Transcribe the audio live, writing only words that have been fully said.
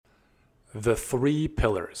The three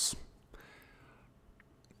pillars.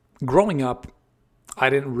 Growing up, I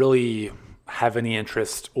didn't really have any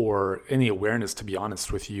interest or any awareness, to be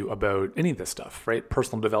honest with you, about any of this stuff, right?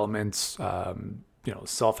 Personal development,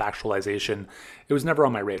 self-actualization. It was never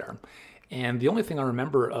on my radar. And the only thing I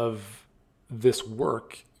remember of this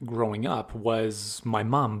work growing up was my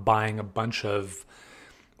mom buying a bunch of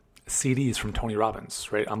CDs from Tony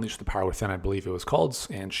Robbins, right? Unleash the Power Within, I believe it was called.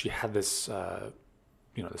 And she had this,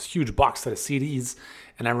 this huge box set of CDs.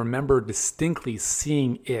 And I remember distinctly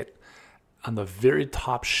seeing it on the very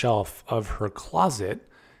top shelf of her closet,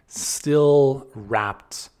 still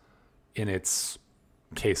wrapped in its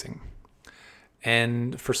casing.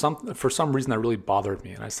 And for some reason that really bothered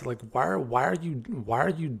me. And I said, like, why are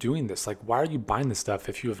you doing this? Like, why are you buying this stuff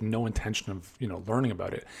if you have no intention of, learning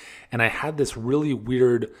about it? And I had this really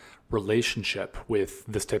weird relationship with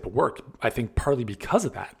this type of work. I think partly because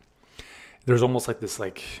of that. There's almost like this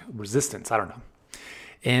resistance. I don't know.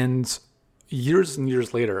 And years and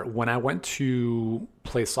years later, when I went to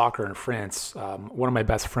play soccer in France, one of my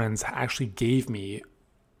best friends actually gave me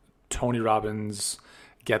Tony Robbins'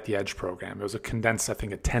 Get the Edge program. It was a condensed, I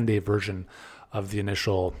think, a 10-day version of the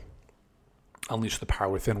initial Unleash the Power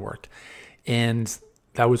Within work. And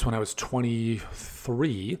that was when I was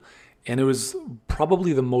 23. And it was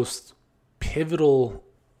probably the most pivotal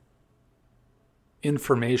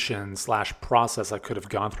information / process I could have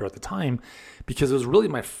gone through at the time, because it was really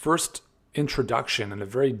my first introduction in a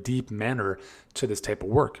very deep manner to this type of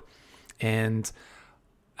work. And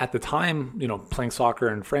at the time, playing soccer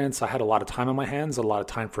in France, I had a lot of time on my hands, a lot of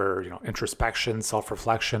time for, introspection,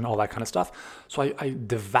 self-reflection, all that kind of stuff. So I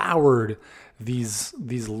devoured these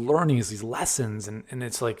learnings, these lessons. And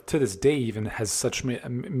it's like, to this day, even has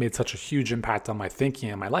made such a huge impact on my thinking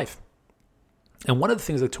and my life. And one of the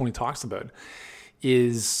things that Tony talks about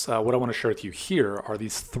is what I want to share with you here are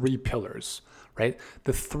these three pillars, right?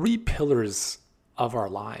 The three pillars of our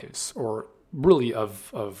lives, or really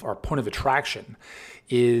of our point of attraction,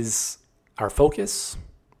 is our focus,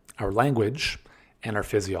 our language, and our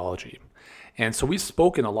physiology. And so we've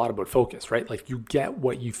spoken a lot about focus, right? Like, you get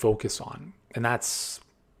what you focus on, and that's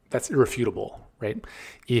irrefutable, right?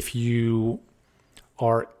 If you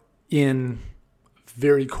are in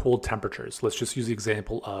very cold temperatures, let's just use the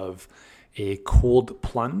example of a cold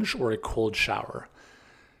plunge or a cold shower.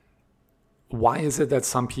 Why is it that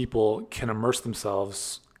some people can immerse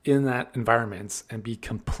themselves in that environment and be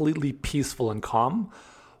completely peaceful and calm,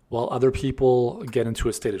 while other people get into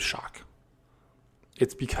a state of shock?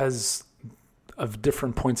 It's because of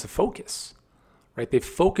different points of focus, right? They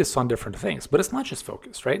focus on different things, but it's not just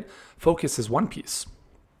focus, right? Focus is one piece.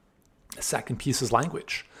 The second piece is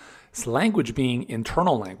language. It's language being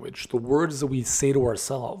internal language, the words that we say to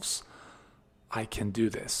ourselves. I can do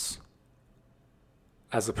this,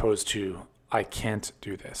 as opposed to I can't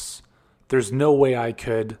do this. There's no way I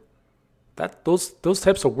could. Those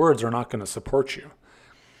types of words are not going to support you.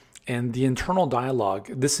 And the internal dialogue,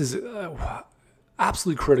 this is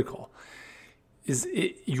absolutely critical.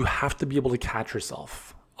 You have to be able to catch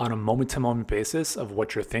yourself on a moment-to-moment basis of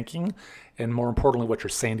what you're thinking, and more importantly, what you're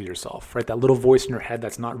saying to yourself, right? That little voice in your head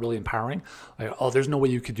that's not really empowering. Like, oh, there's no way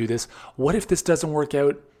you could do this. What if this doesn't work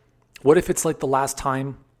out? What if it's like the last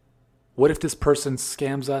time? What if this person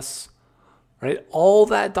scams us? Right? All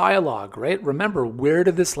that dialogue, right? Remember, where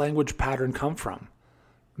did this language pattern come from?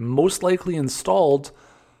 Most likely installed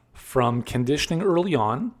from conditioning early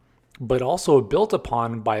on, but also built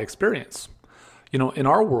upon by experience. In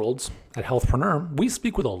our worlds at Healthpreneur, we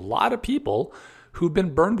speak with a lot of people who've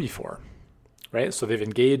been burned before, right? So they've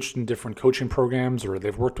engaged in different coaching programs, or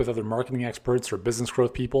they've worked with other marketing experts or business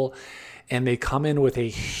growth people, and they come in with a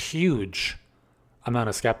huge amount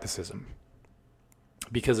of skepticism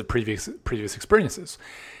because of previous experiences.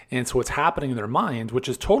 And so what's happening in their mind, which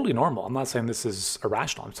is totally normal. I'm not saying this is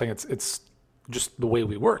irrational. I'm saying it's just the way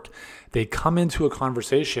we work. They come into a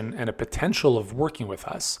conversation and a potential of working with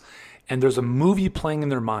us, and there's a movie playing in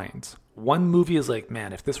their mind. One movie is like,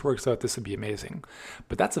 man, if this works out, this would be amazing.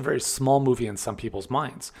 But that's a very small movie in some people's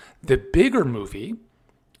minds. The bigger movie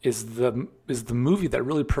is the movie that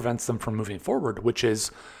really prevents them from moving forward, which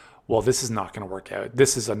is, well, this is not going to work out.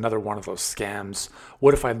 This is another one of those scams.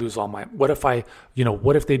 What if I lose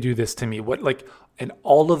what if they do this to me? And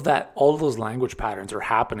all of those language patterns are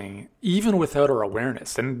happening even without our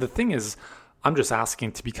awareness. And the thing is, I'm just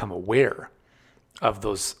asking to become aware of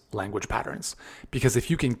those language patterns, because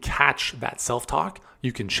if you can catch that self-talk,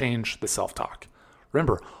 you can change the self-talk.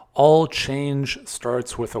 Remember, all change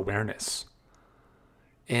starts with awareness.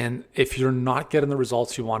 And if you're not getting the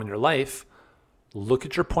results you want in your life, look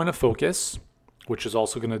at your point of focus, which is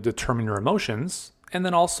also going to determine your emotions, And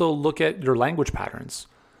then also look at your language patterns.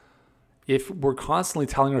 If we're constantly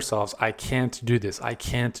telling ourselves, I can't do this, I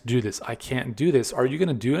can't do this, I can't do this, are you going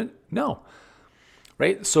to do it? No.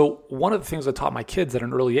 Right? So one of the things I taught my kids at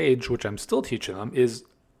an early age, which I'm still teaching them, is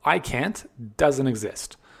I can't doesn't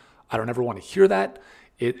exist. I don't ever want to hear that.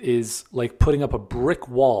 It is like putting up a brick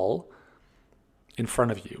wall in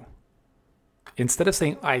front of you. Instead of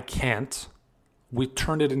saying I can't, we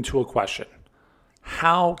turned it into a question.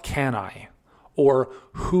 How can I? Or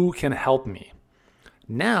who can help me?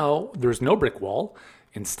 Now there's no brick wall.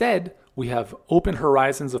 Instead, we have open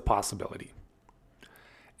horizons of possibility.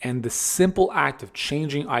 And the simple act of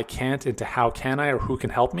changing I can't into how can I or who can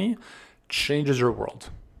help me changes your world.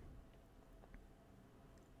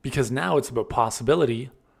 Because now it's about possibility,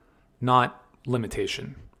 not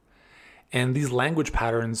limitation. And these language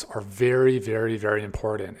patterns are very, very, very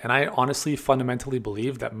important. And I honestly fundamentally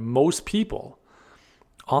believe that most people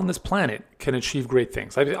on this planet can achieve great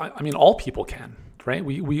things. I mean, all people can, right?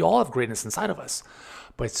 We all have greatness inside of us.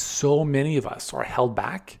 But so many of us are held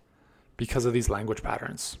back because of these language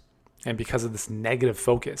patterns and because of this negative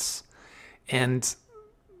focus. And,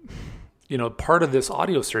 part of this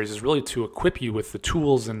audio series is really to equip you with the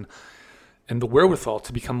tools and the wherewithal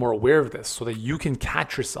to become more aware of this so that you can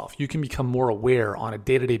catch yourself. You can become more aware on a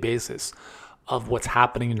day-to-day basis of what's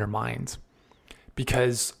happening in your mind.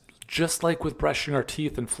 Because just like with brushing our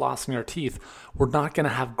teeth and flossing our teeth, we're not going to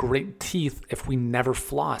have great teeth if we never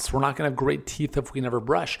floss. We're not going to have great teeth if we never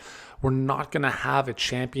brush. We're not going to have a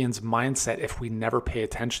champion's mindset if we never pay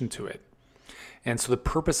attention to it. And so the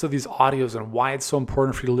purpose of these audios and why it's so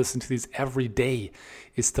important for you to listen to these every day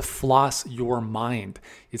is to floss your mind.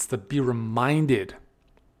 It's to be reminded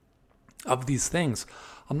of these things.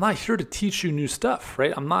 I'm not here to teach you new stuff,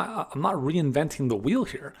 right? I'm not reinventing the wheel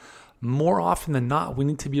here. More often than not, we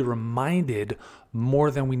need to be reminded more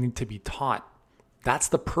than we need to be taught. That's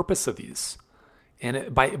the purpose of these.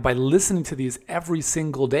 And by listening to these every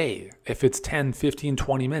single day, if it's 10, 15,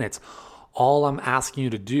 20 minutes, all I'm asking you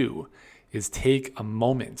to do is take a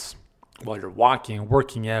moment while you're walking,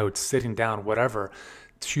 working out, sitting down, whatever,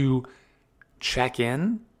 to check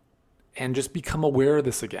in and just become aware of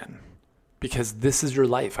this again. Because this is your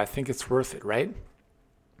life. I think it's worth it, right?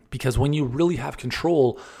 Because when you really have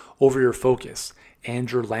control over your focus and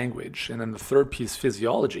your language, and then the third piece,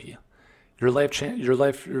 physiology, your life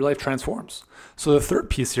transforms. So the third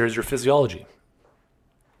piece here is your physiology.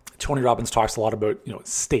 Tony Robbins talks a lot about,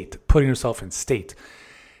 state, putting yourself in state.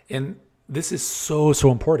 And this is so, so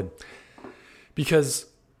important because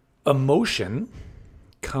emotion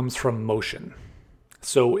comes from motion.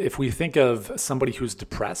 So if we think of somebody who's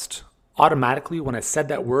depressed, automatically when I said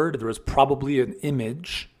that word, there was probably an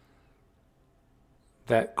image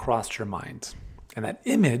that crossed your mind. And that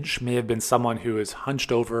image may have been someone who is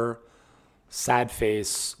hunched over, sad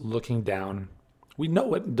face, looking down. We know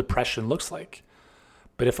what depression looks like.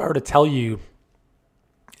 But if I were to tell you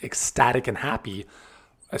ecstatic and happy,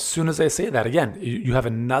 as soon as I say that, again, you have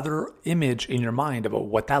another image in your mind about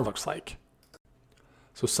what that looks like.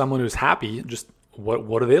 So someone who's happy, just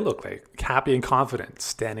what do they look like? Happy and confident,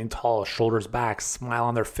 standing tall, shoulders back, smile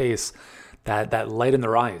on their face, that light in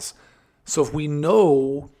their eyes. So if we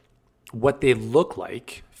know what they look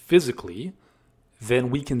like physically,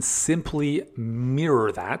 then we can simply mirror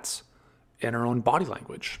that in our own body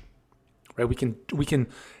language, right? We can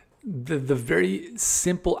the very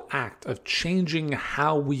simple act of changing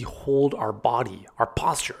how we hold our body, our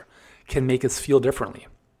posture, can make us feel differently.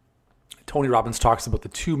 Tony Robbins talks about the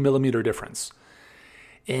 2 millimeter difference.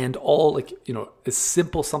 And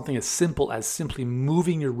something as simple as simply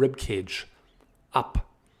moving your rib cage up.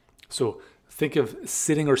 So think of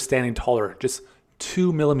sitting or standing taller, just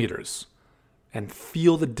 2 millimeters, and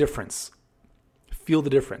feel the difference. Feel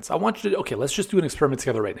the difference. I want you to, let's just do an experiment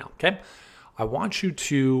together right now, okay? I want you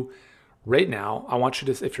to, right now,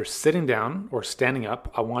 if you're sitting down or standing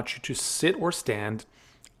up, I want you to sit or stand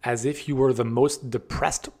as if you were the most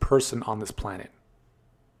depressed person on this planet.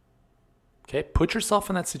 Okay? Put yourself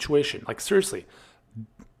in that situation. Like, seriously,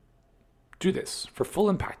 do this for full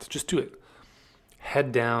impact. Just do it.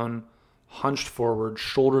 Head down, hunched forward,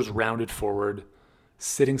 shoulders rounded forward,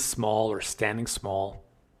 sitting small or standing small,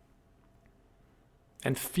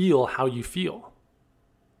 and feel how you feel.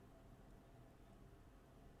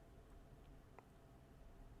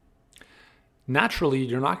 Naturally,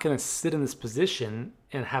 you're not going to sit in this position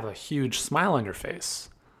and have a huge smile on your face.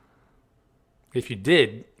 If you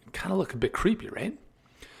did, it kind of look a bit creepy, right?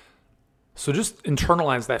 So just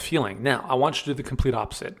internalize that feeling. Now, I want you to do the complete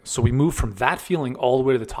opposite. So we move from that feeling all the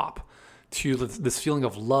way to the top to this feeling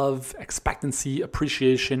of love, expectancy,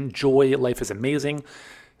 appreciation, joy. Life is amazing.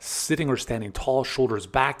 sitting or standing tall, shoulders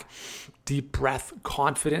back, deep breath,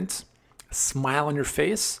 confident, smile on your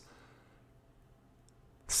face.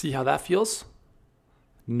 See how that feels?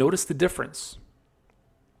 Notice the difference.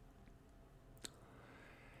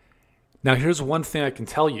 Now, here's one thing I can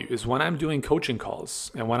tell you is when I'm doing coaching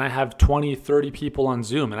calls and when I have 20, 30 people on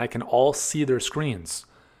Zoom and I can all see their screens,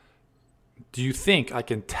 do you think I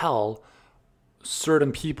can tell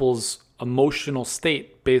certain people's emotional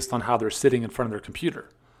state based on how they're sitting in front of their computer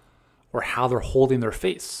or how they're holding their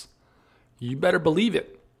face? You better believe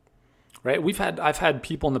it, right? I've had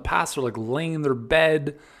people in the past who are like laying in their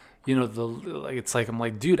bed, I'm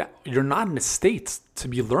like, dude, you're not in a state to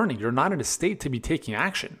be learning. You're not in a state to be taking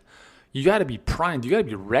action. You got to be primed. You got to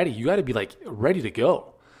be ready. You got to be like ready to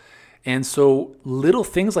go. And so little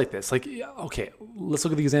things like this, like, okay, let's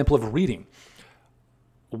look at the example of reading.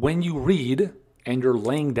 When you read and you're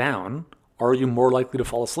laying down, are you more likely to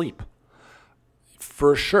fall asleep?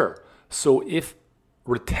 For sure. So if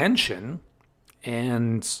retention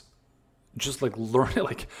and just like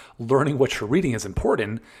learning what you're reading is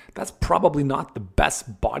important, that's probably not the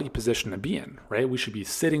best body position to be in, right? We should be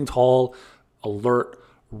sitting tall, alert,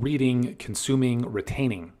 reading, consuming,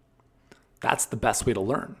 retaining. That's the best way to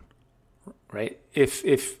learn, right?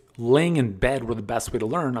 If laying in bed were the best way to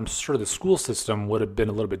learn, I'm sure the school system would have been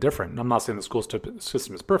a little bit different. I'm not saying the school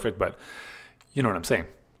system is perfect, but you know what I'm saying.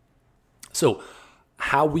 So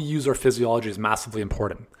how we use our physiology is massively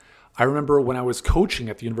important. I remember when I was coaching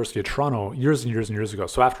at the University of Toronto years and years and years ago.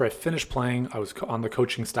 So after I finished playing, I was on the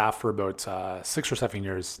coaching staff for about 6 or 7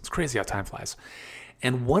 years. It's crazy how time flies.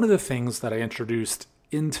 And one of the things that I introduced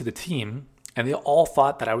into the team, and they all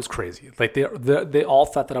thought that I was crazy. Like they all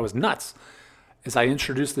thought that I was nuts, is I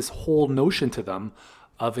introduced this whole notion to them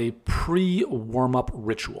of a pre-warm-up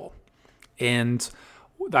ritual. And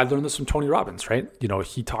I learned this from Tony Robbins, right?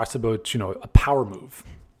 He talks about, a power move.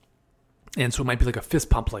 And so it might be like a fist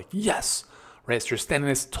pump, like, yes, right? So you're standing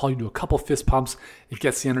nice and tall, you do a couple fist pumps, it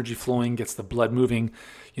gets the energy flowing, gets the blood moving,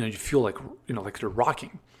 you feel like, like you're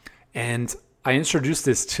rocking. And I introduced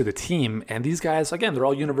this to the team, and these guys, again, they're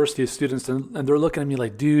all university students, and they're looking at me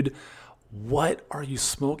like, dude, what are you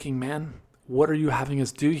smoking, man? What are you having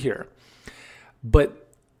us do here? But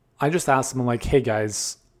I just asked them, I'm like, hey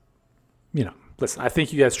guys, listen, I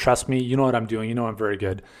think you guys trust me. You know what I'm doing. You know I'm very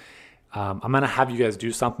good. I'm going to have you guys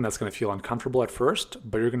do something that's going to feel uncomfortable at first,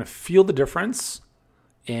 but you're going to feel the difference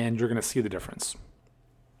and you're going to see the difference.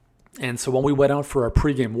 And so when we went out for our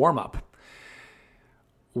pregame warm-up,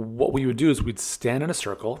 what we would do is we'd stand in a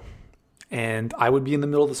circle and I would be in the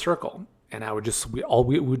middle of the circle and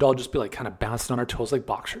we'd all just be like kind of bouncing on our toes like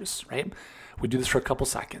boxers, right? We'd do this for a couple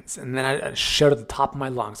seconds and then I'd shout at the top of my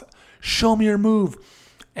lungs, show me your move.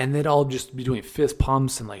 And they'd all just be doing fist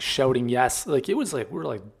pumps and like shouting yes. Like it was like, we were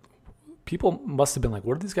like, people must have been like,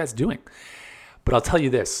 what are these guys doing? But I'll tell you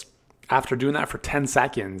this, after doing that for 10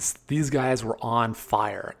 seconds, these guys were on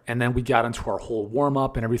fire. And then we got into our whole warm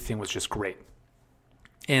up and everything was just great.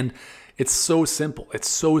 And it's so simple. It's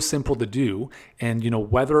so simple to do. And,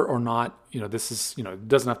 whether or not, this is, it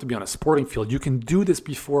doesn't have to be on a sporting field. You can do this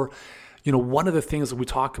before, one of the things that we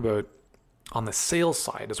talk about on the sales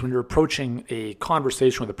side is when you're approaching a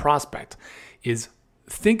conversation with a prospect is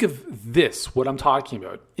think of this, what I'm talking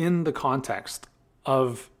about, in the context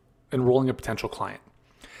of enrolling a potential client.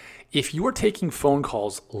 If you are taking phone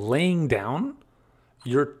calls laying down,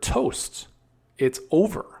 you're toast. It's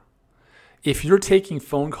over. If you're taking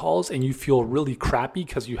phone calls and you feel really crappy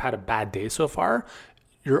because you had a bad day so far,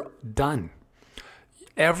 you're done.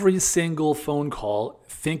 Every single phone call,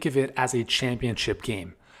 think of it as a championship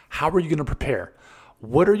game. How are you going to prepare?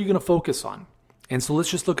 What are you going to focus on? And so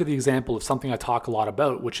let's just look at the example of something I talk a lot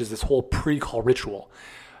about, which is this whole pre-call ritual.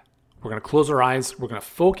 We're going to close our eyes. We're going to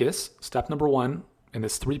focus. Step number 1 in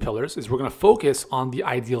this 3 pillars is we're going to focus on the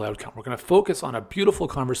ideal outcome. We're going to focus on a beautiful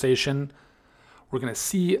conversation. We're going to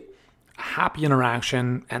see a happy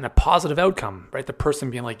interaction and a positive outcome, right? The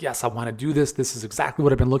person being like, yes, I want to do this. This is exactly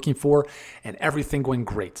what I've been looking for, and everything going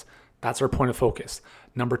great. That's our point of focus.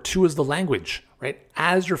 Number 2 is the language, right?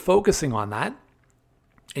 As you're focusing on that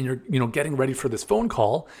and you're getting ready for this phone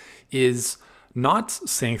call, is not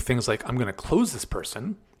saying things like, I'm going to close this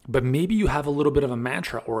person, but maybe you have a little bit of a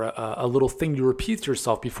mantra or a little thing you repeat to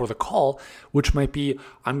yourself before the call, which might be,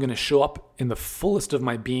 I'm going to show up in the fullest of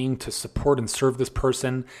my being to support and serve this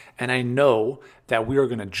person. And I know that we are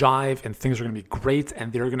going to jive and things are going to be great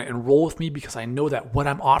and they're going to enroll with me because I know that what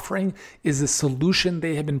I'm offering is the solution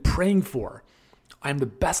they have been praying for. I'm the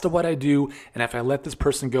best at what I do, and if I let this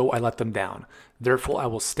person go, I let them down. Therefore, I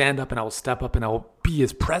will stand up and I will step up and I will be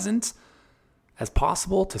as present as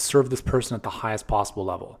possible to serve this person at the highest possible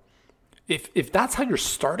level. If that's how you're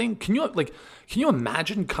starting, can you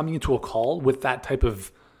imagine coming into a call with that type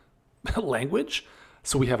of language?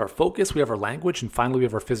 So we have our focus, we have our language, and finally we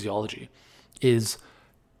have our physiology. Is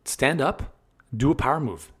stand up, do a power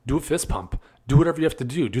move, do a fist pump, do whatever you have to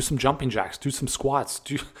do. Do some jumping jacks, do some squats,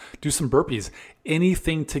 do some burpees,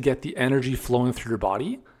 anything to get the energy flowing through your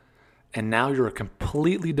body. And now you're a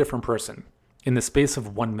completely different person in the space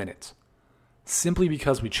of 1 minute. Simply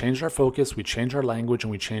because we changed our focus, we changed our language,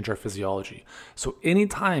 and we changed our physiology. So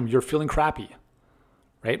anytime you're feeling crappy,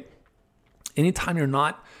 right? Anytime you're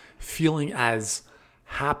not feeling as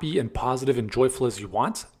happy and positive and joyful as you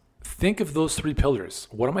want, think of those 3 pillars.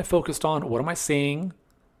 What am I focused on? What am I saying?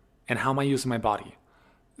 And how am I using my body?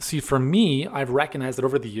 See, for me, I've recognized that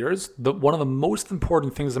over the years, one of the most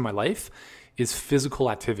important things in my life is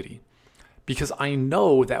physical activity. Because I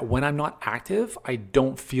know that when I'm not active, I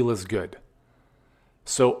don't feel as good.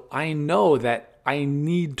 So I know that I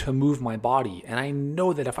need to move my body. And I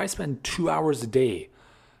know that if I spend 2 hours a day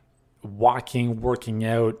walking, working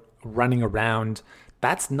out, running around,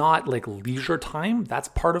 that's not like leisure time. That's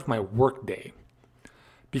part of my work day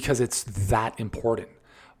because it's that important.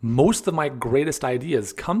 Most of my greatest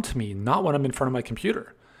ideas come to me not when I'm in front of my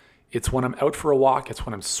computer. It's when I'm out for a walk. It's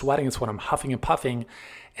when I'm sweating. It's when I'm huffing and puffing.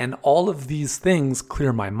 And all of these things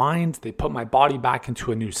clear my mind. They put my body back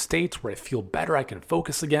into a new state where I feel better. I can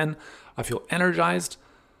focus again. I feel energized,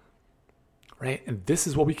 right? And this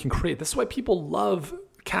is what we can create. This is why people love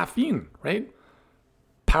caffeine, right?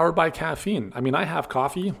 Powered by caffeine. I mean, I have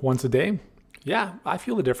coffee once a day. Yeah, I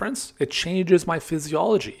feel the difference. It changes my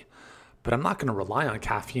physiology, but I'm not going to rely on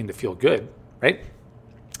caffeine to feel good, right?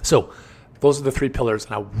 So those are the 3 pillars,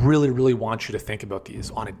 and I really, really want you to think about these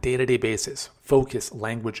on a day-to-day basis. Focus,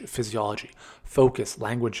 language, physiology. Focus,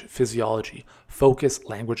 language, physiology. Focus,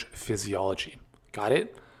 language, physiology. Got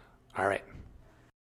it? All right.